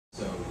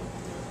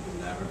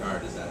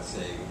regard? Is that,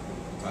 say,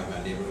 talking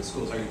about neighborhood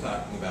schools, are you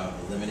talking about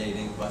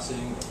eliminating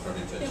busing or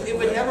starting to... It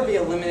would never be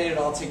eliminated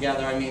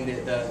altogether. I mean,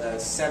 the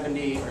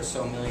 $70 or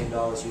so million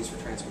used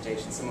for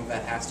transportation, some of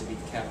that has to be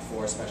kept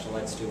for special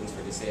ed students,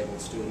 for disabled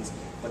students,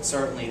 but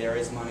certainly there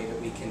is money that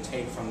we can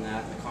take from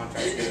that. The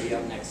contract will be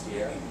up next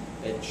year.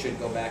 It should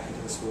go back into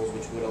the schools,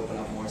 which would open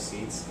up more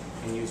seats,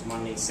 and use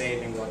money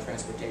savings on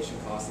transportation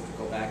costs that could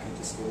go back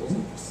into schools,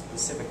 and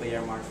specifically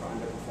earmarked for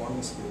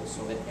underperforming schools,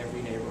 so that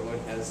every neighborhood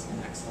has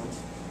an excellent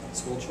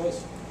school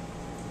choice.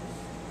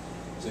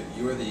 So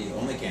you are the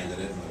only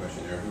candidate in the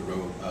questionnaire who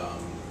wrote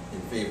in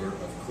favor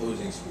of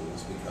closing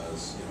schools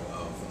because, you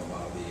know, of a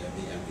lot of the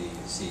empty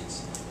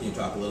seats. Can you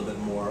talk a little bit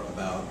more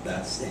about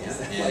that stand?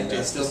 Do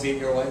you still beat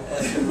your wife?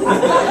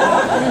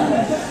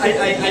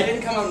 I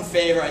didn't come out in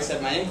favor. I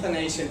said my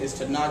inclination is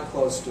to not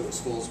close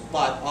schools,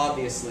 but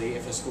obviously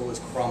if a school is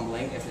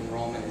crumbling, if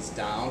enrollment is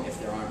down, if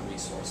there aren't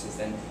resources,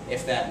 then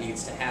if that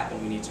needs to happen,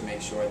 we need to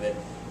make sure that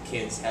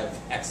kids have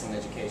excellent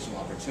educational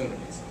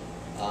opportunities.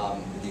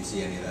 Do you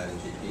see any of that in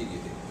JP? Do you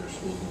think there's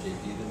schools in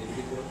JP that need to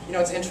be closed? You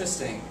know, it's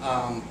interesting.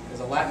 There's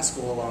a Latin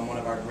school, one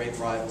of our great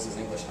rivals is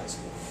English High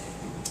School.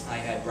 I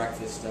had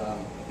breakfast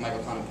with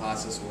Michael Cont'd,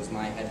 who was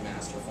my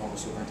headmaster, former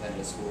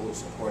superintendent of school, who was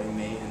supporting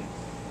me, and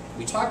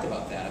we talked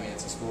about that. I mean,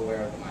 it's a school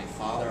where my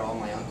father, all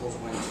my uncles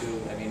went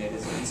to. I mean, it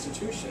is an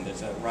institution.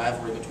 There's a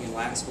rivalry between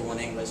Latin school and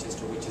English as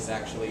to which is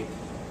actually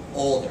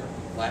older.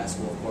 Latin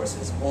school, of course,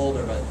 is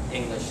older, but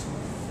English,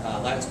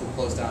 Latin school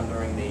closed down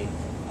during the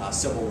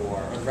Civil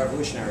War, or the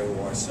Revolutionary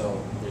War, so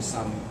there's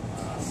some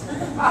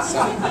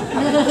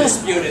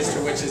dispute as to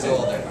which is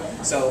older.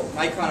 So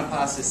Mike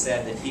Cont'd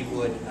said that he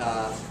would,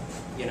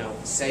 you know,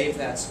 save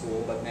that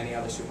school, but many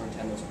other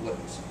superintendents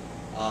wouldn't,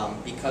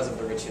 because of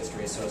the rich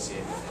history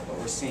associated with it. But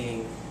we're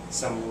seeing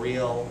some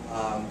real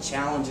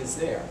challenges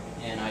there,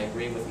 and I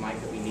agree with Mike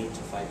that we need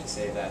to fight to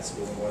save that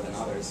school more than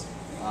others,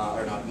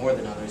 or not more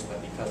than others, but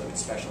because of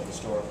its special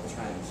historical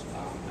trends.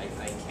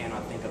 I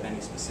cannot think of any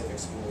specific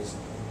schools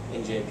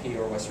in JP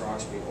or West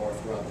Roxbury or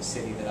throughout the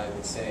city that I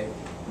would say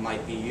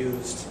might be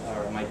used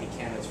or might be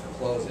candidates for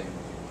closing,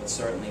 but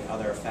certainly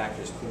other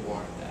factors could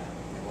warrant that.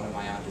 And one of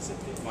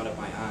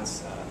my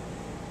aunts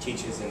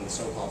teaches in the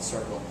so-called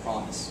Circle of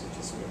Promise, which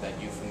is sort of that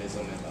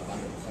euphemism of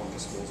underperforming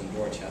schools in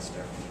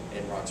Dorchester,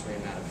 in Roxbury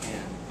and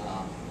Mattapan.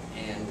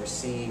 And we're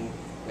seeing,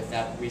 with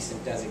that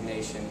recent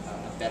designation,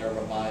 a better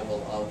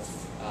revival of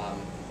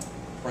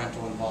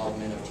parental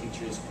involvement, of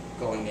teachers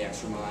going the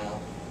extra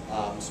mile.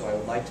 So I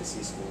would like to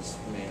see schools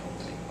remain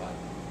opening, but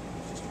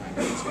I'm just trying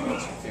to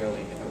answer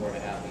fairly. If it were to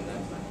happen,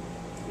 then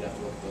we'd have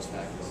to look at those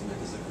factors.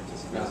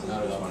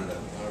 Not at all.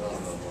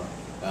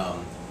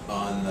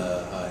 On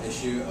the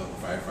issue of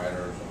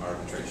firefighter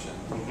arbitration,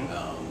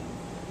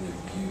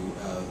 you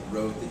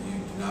wrote that you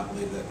do not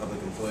believe that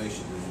public employees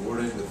should be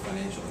rewarded with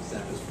financial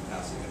incentives for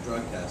passing a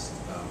drug test,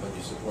 but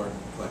you support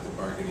collective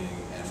bargaining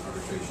and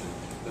arbitration.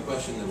 The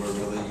question that we're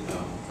really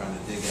trying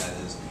to dig at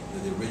is,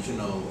 the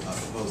original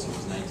proposal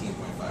was 19.5%,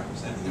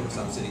 and there were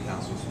some city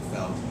councils who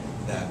felt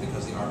that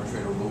because the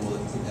arbitrator ruled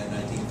at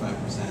 19.5%,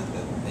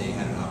 that they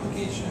had an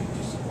obligation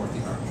to support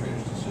the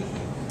arbitrator's decision.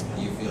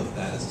 Do you feel that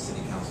that is a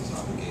city council's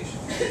obligation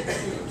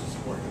to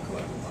support the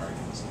collective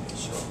bargaining?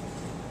 Sure.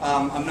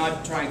 I'm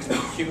not trying to be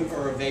cute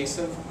or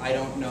evasive. I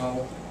don't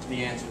know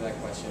the answer to that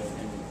question,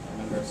 and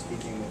I remember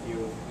speaking with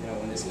you,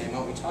 when this came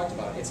out, we talked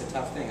about it. It's a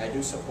tough thing. I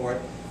do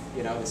support,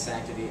 the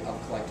sanctity of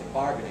collective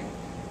bargaining.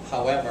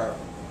 However,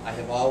 I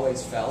have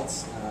always felt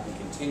and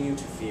continue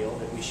to feel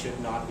that we should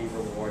not be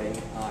rewarding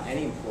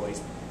any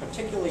employees,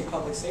 particularly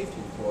public safety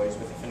employees,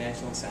 with a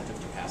financial incentive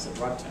to pass a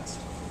drug test.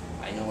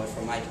 I know it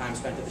from my time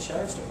spent at the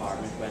Sheriff's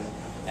Department when,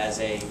 as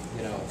a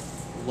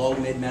low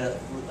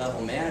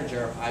mid-level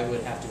manager, I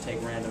would have to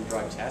take random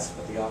drug tests,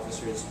 but the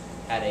officers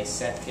had a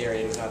set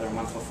period. It was either a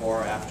month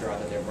before or after,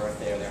 either their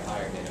birthday or their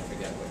hire date, I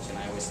forget which, and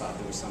I always thought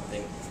there was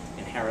something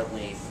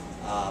inherently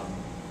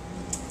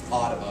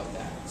odd about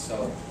that.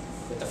 So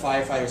with the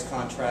firefighters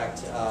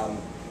contract, I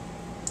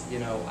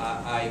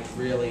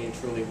really and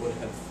truly would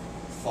have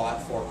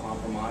fought for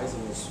compromise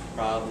and was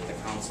proud that the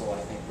council, I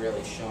think,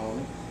 really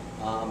shone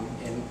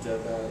in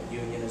the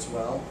union as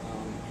well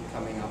in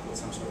coming up with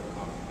some sort of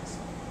compromise.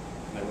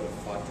 And I would have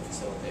fought to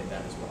facilitate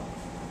that as well.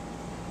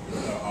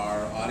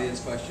 Our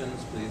audience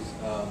questions, please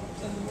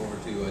send them over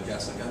to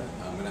Jessica.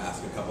 I'm going to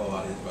ask a couple of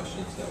audience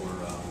questions that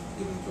were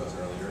given to us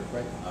earlier.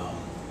 Right.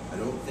 I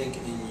don't think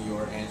in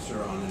your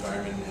answer on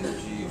environment and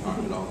energy you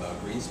talked at all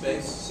about green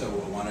space, so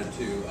I wanted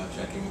to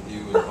check in with you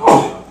and talk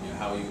about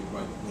how you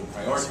would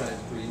prioritize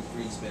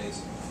green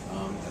space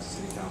as a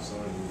city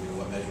councilor, and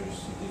what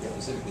measures you think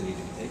specifically need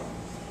to be taken.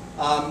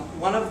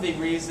 One of the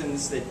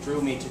reasons that drew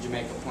me to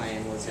Jamaica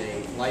Plain was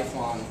a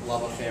lifelong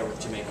love affair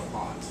with Jamaica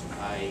Pond.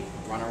 I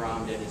run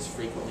around it as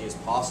frequently as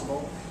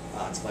possible.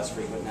 It's less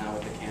frequent now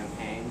with the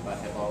campaign, but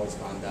have always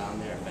gone down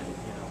there. Been,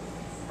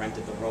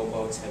 rented the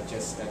rowboats.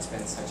 That's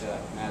been such a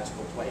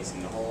magical place.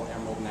 And the whole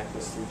Emerald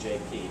Necklace through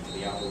JP to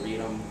the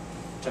Arboretum,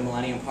 to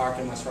Millennium Park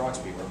in West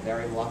Roxbury. We're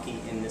very lucky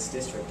in this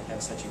district to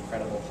have such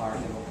incredible park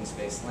and open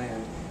space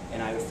land,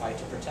 and I would fight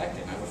to protect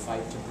it. And I would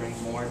fight to bring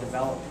more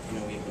development. You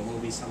know, we have the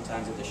movies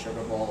sometimes at the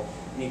Sugar Bowl.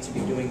 We need to be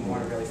doing more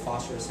to really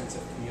foster a sense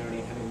of community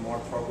and having more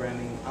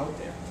programming out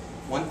there.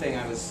 One thing,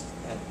 I was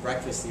at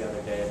breakfast the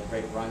other day at a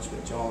great brunch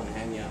with Joel and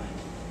Henya and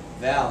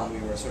Val,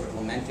 and we were sort of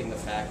lamenting the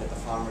fact that the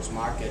farmers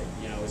market,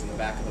 you know, is in the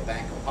back of the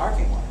Banco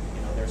parking lot.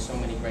 You know, there's so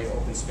many great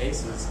open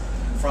spaces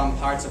from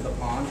parts of the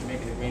pond,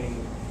 maybe the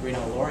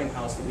Greeno Loring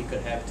House, that we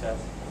could have to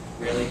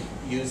really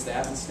use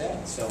that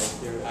instead. So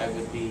there, I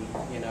would be,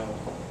 you know,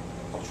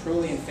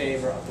 truly in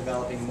favor of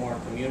developing more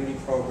community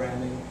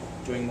programming,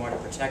 doing more to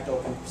protect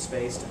open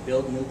space, to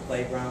build new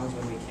playgrounds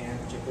when we can,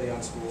 particularly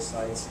on school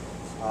sites.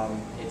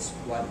 It's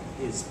what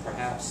is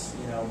perhaps,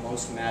 you know,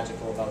 most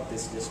magical about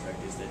this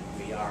district, is that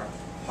we are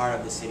part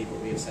of the city, but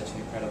we have such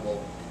an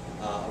incredible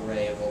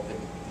array of open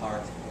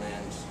park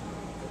land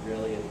that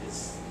really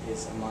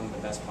is among the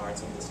best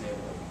parts of this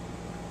neighborhood.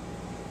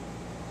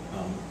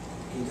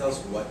 Can you tell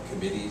us what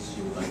committees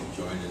you would like to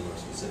join, and more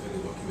specifically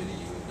what committee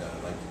you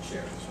would like to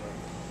chair?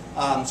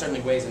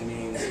 Certainly Ways and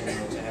Means, you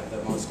know, to have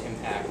the most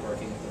impact,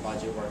 working with the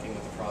budget, working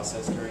with the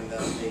process during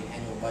the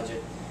annual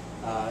budget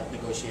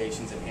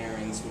negotiations and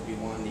hearings would be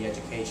one. The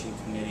Education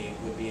Committee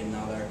would be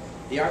another.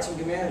 The Arts and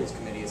Humanities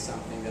Committee is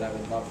something that I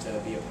would love to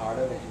be a part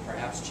of and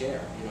perhaps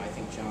chair. You know, I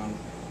think John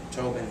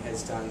Tobin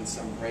has done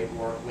some great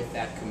work with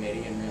that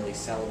committee and really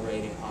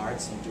celebrating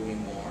arts and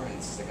doing more. And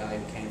this is a guy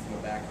who came from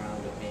a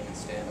background of being a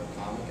stand-up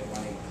comic and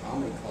running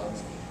comedy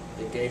clubs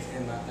that gave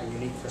him a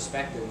unique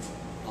perspective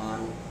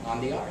on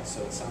the arts.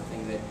 So it's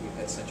something that we've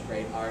had such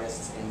great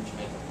artists in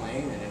Jamaica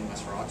Plain and in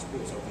West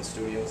Roxbury. It was open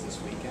studios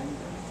this weekend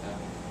at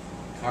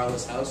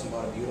Carla's house and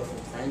bought a beautiful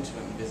print.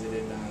 Went and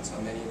visited so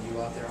many of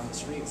you out there on the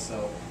streets.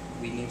 So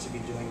we need to be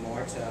doing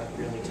more to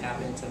really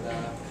tap into the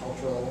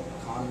cultural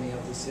economy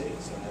of the city.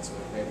 So that's a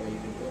great way you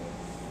can do it.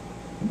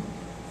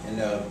 And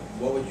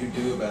what would you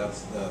do about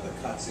the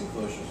cuts and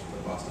closures of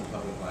the Boston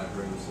Public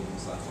Library we've seen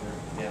this last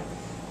year? Yeah,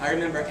 I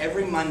remember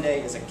every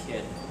Monday as a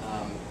kid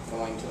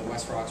going to the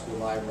West Roxbury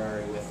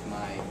Library with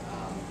my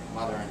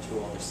mother and two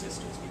older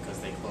sisters, because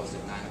they closed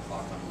at 9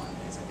 o'clock on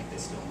Mondays. I think they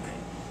still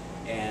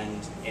may. And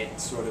it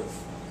sort of,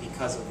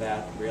 because of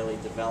that, really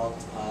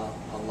developed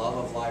a love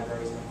of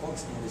libraries and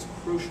books, and it is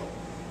crucial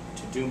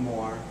to do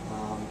more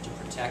to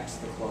protect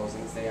the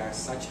closings. They are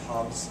such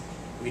hubs.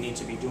 We need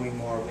to be doing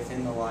more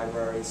within the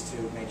libraries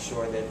to make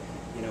sure that,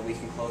 you know, we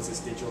can close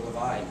this digital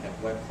divide,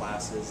 have web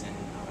classes and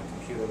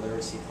computer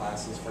literacy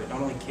classes for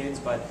not only kids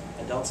but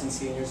adults and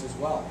seniors as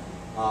well.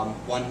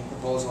 One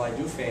proposal I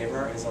do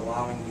favor is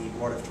allowing the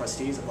Board of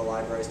Trustees of the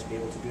libraries to be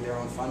able to do their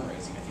own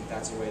fundraising. I think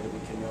that's a way that we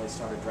can really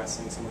start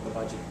addressing some of the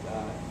budget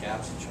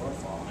gaps and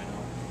shortfall. And I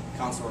know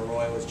Councilor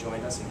Arroyo has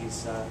joined us, and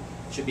he's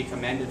should be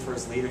commended for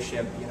his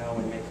leadership, you know,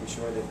 in making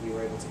sure that we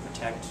were able to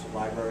protect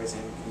libraries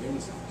and community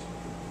centers.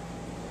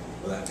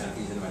 Well, that kind of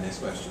feeds into my next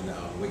question.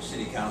 Which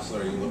city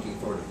councilor are you looking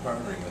forward to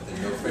partnering with?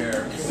 And no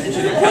fair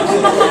mention of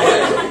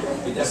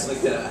Councilor. We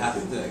definitely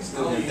have to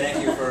exclude him.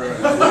 Thank you for.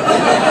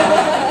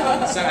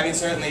 So, I mean,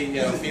 certainly,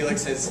 you know,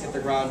 Felix has hit the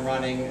ground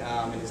running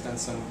and has done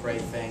some great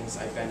things.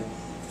 I've been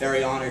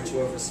very honored to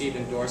have received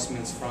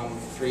endorsements from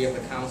 3 of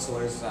the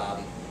councilors,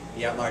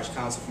 the at-large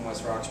council from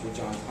West Roxbury,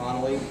 John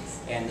Connolly,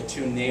 and the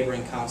 2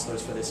 neighboring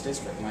councilors for this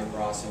district, Mike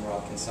Ross and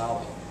Rob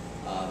Consalvo.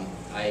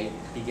 I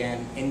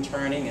began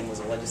interning and was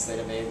a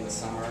legislative aide in the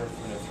summer,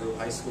 you know, through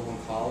high school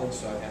and college,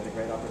 so I've had the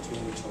great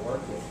opportunity to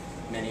work with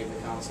many of the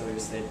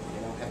councilors that,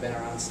 you know, have been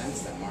around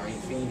since then.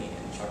 Maureen Feeney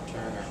and Chuck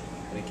Turner,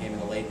 who came in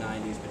the late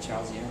 90s, but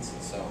Charles Yancey.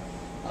 So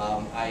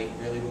I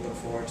really would look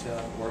forward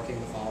to working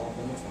with all of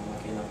them if I'm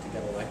lucky enough to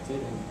get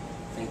elected, and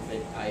think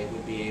that I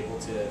would be able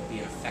to be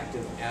an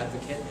effective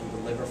advocate and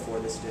deliver for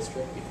this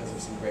district because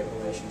of some great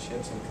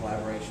relationships and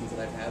collaborations that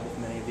I've had with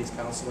many of these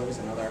councilors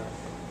and other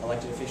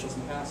elected officials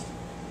in the past.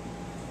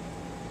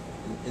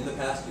 In the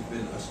past, you've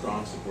been a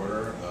strong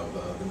supporter of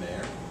the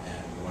mayor, and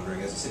I'm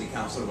wondering, as a city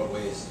councilor, what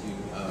ways do you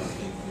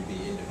think you'd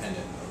be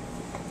independent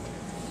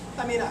of?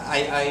 I mean,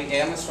 I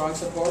am a strong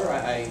supporter.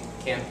 I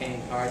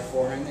campaigned hard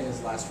for him in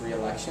his last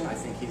re-election. I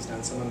think he's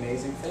done some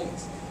amazing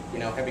things. You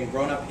know, having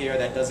grown up here,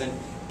 that doesn't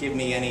give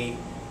me any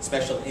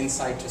special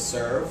insight to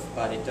serve,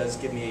 but it does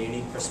give me a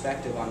unique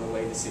perspective on the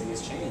way the city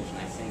has changed. And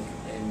I think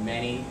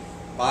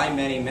by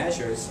many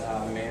measures,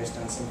 the mayor's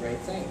done some great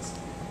things.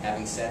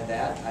 Having said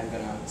that, I'm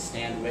going to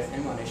stand with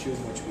him on issues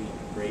in which we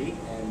agree,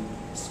 and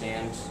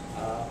stand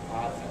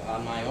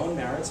on my own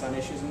merits on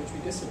issues in which we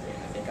disagree.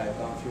 And I think I've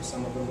gone through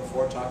some of them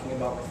before, talking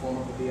about reform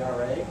of the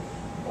BRA,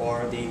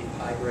 or the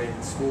hybrid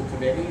school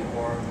committee,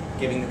 or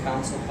giving the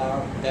council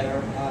better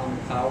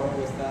power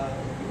with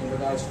in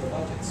regards to the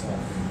budget. So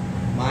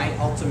my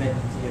ultimate,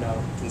 you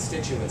know,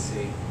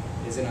 constituency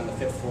isn't on the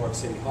 5th floor of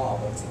City Hall,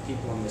 but it's the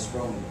people in this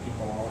room and the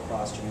people all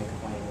across Jamaica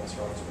Plain and West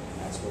Roxbury,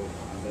 and that's what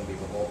I'm going to be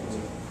beholden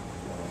to.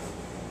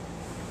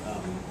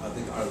 I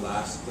think our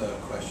last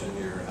question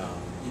here,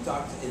 you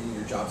talked in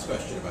your jobs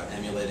question about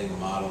emulating a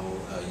model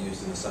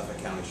used in the Suffolk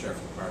County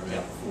Sheriff's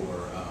Department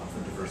for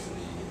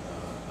diversity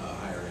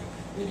hiring.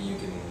 maybe you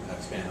can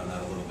expand on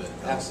that a little bit.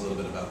 Tell us a little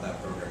bit about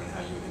that program and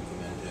how you would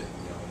implement it,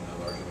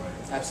 in a larger way.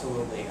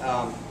 Absolutely.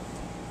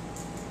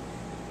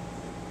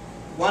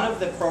 One of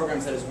the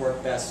programs that has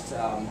worked best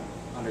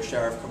under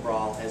Sheriff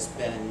Cabral has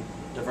been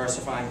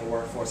diversifying the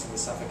workforce of the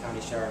Suffolk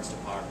County Sheriff's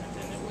Department,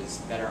 and it was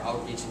better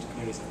outreach into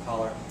communities of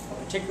color,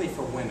 but particularly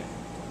for women.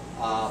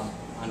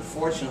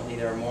 Unfortunately,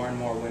 there are more and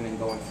more women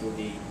going through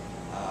the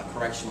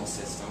correctional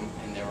system,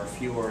 and there are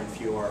fewer and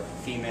fewer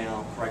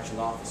female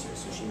correctional officers,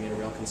 so she made a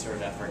real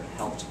concerted effort and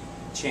helped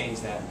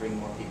change that and bring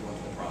more people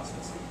into the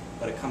process.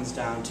 But it comes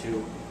down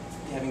to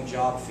having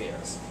job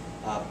fairs,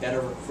 better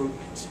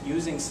recruitment,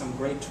 using some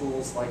great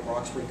tools like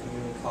Roxbury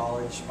Community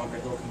College, Bunker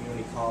Hill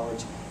Community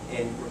College,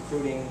 in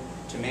recruiting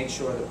to make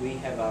sure that we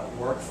have a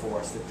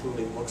workforce that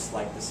truly looks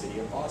like the city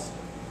of Boston.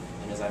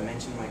 And as I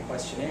mentioned in my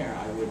questionnaire,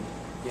 I would,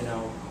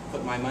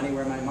 put my money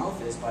where my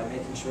mouth is by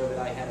making sure that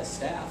I had a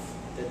staff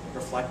that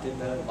reflected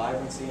the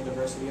vibrancy and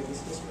diversity of this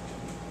district.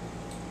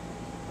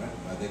 All right,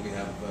 I think we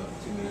have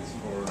 2 minutes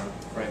for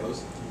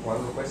close.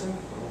 One more question?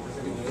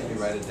 Can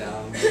you write it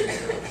down?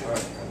 All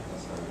right.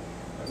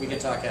 We can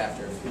talk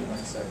after if you'd like,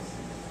 sir.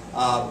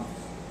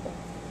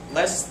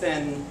 Less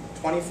than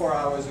 24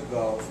 hours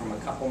ago, from a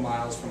couple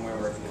miles from where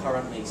we're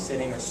currently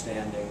sitting or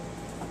standing,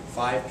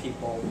 5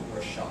 people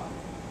were shot.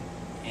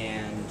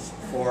 And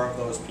 4 of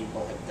those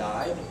people have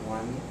died.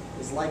 1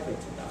 is likely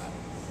to die.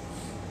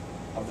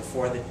 Of the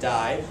 4 that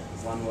died,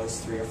 1 was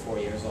 3 or 4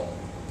 years old.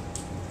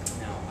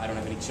 Now, I don't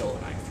have any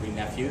children. I have 3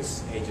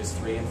 nephews, ages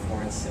 3 and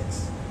 4 and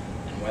 6.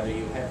 And whether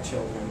you have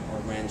children or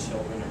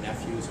grandchildren or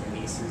nephews or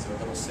nieces or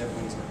little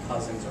siblings or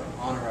cousins or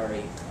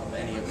honorary of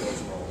any of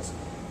those roles,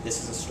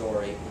 this is a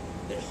story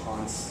that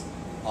haunts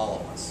all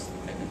of us.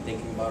 I've been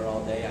thinking about it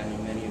all day. I know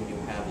many of you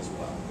have as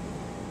well.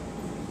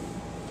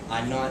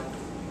 I'm not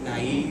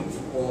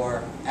naive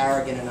or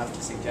arrogant enough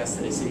to suggest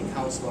that a city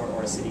councilor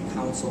or a city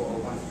council or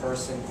one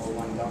person or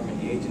one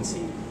government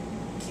agency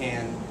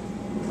can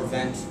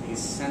prevent these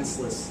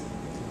senseless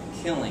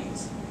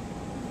killings.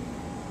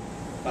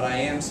 But I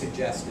am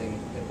suggesting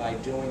that by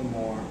doing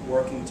more,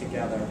 working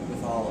together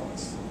with all of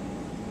us,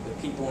 with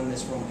people in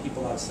this room,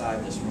 people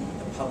outside this room,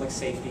 with the public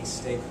safety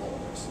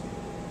stakeholders,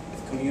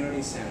 with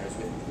community centers,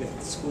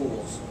 with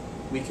schools,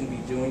 we can be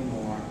doing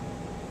more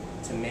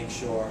to make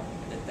sure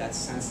that that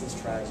senseless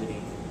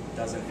tragedy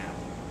doesn't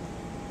happen.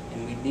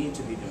 And we need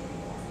to be doing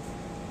more.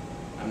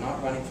 I'm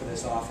not running for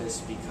this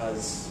office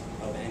because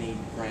of any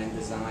grand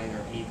design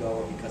or ego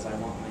or because I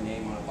want my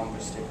name on a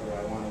bumper sticker or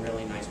I want a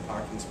really nice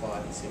parking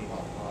spot in City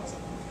Hall Plaza.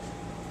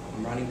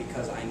 I'm running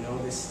because I know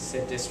this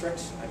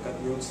district. I've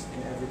got roots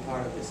in every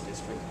part of this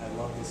district. I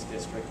love this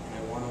district,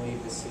 and I want to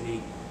leave the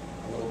city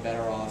a little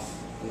better off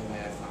than the way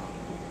I found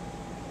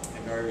it. I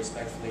very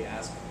respectfully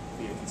ask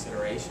for your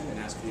consideration and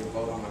ask for your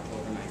vote on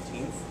October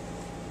 19th.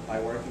 By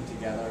working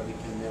together, we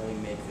can really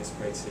make this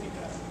great city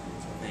better.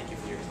 So thank you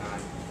for your time.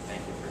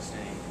 Thank you for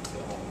staying for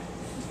the whole night.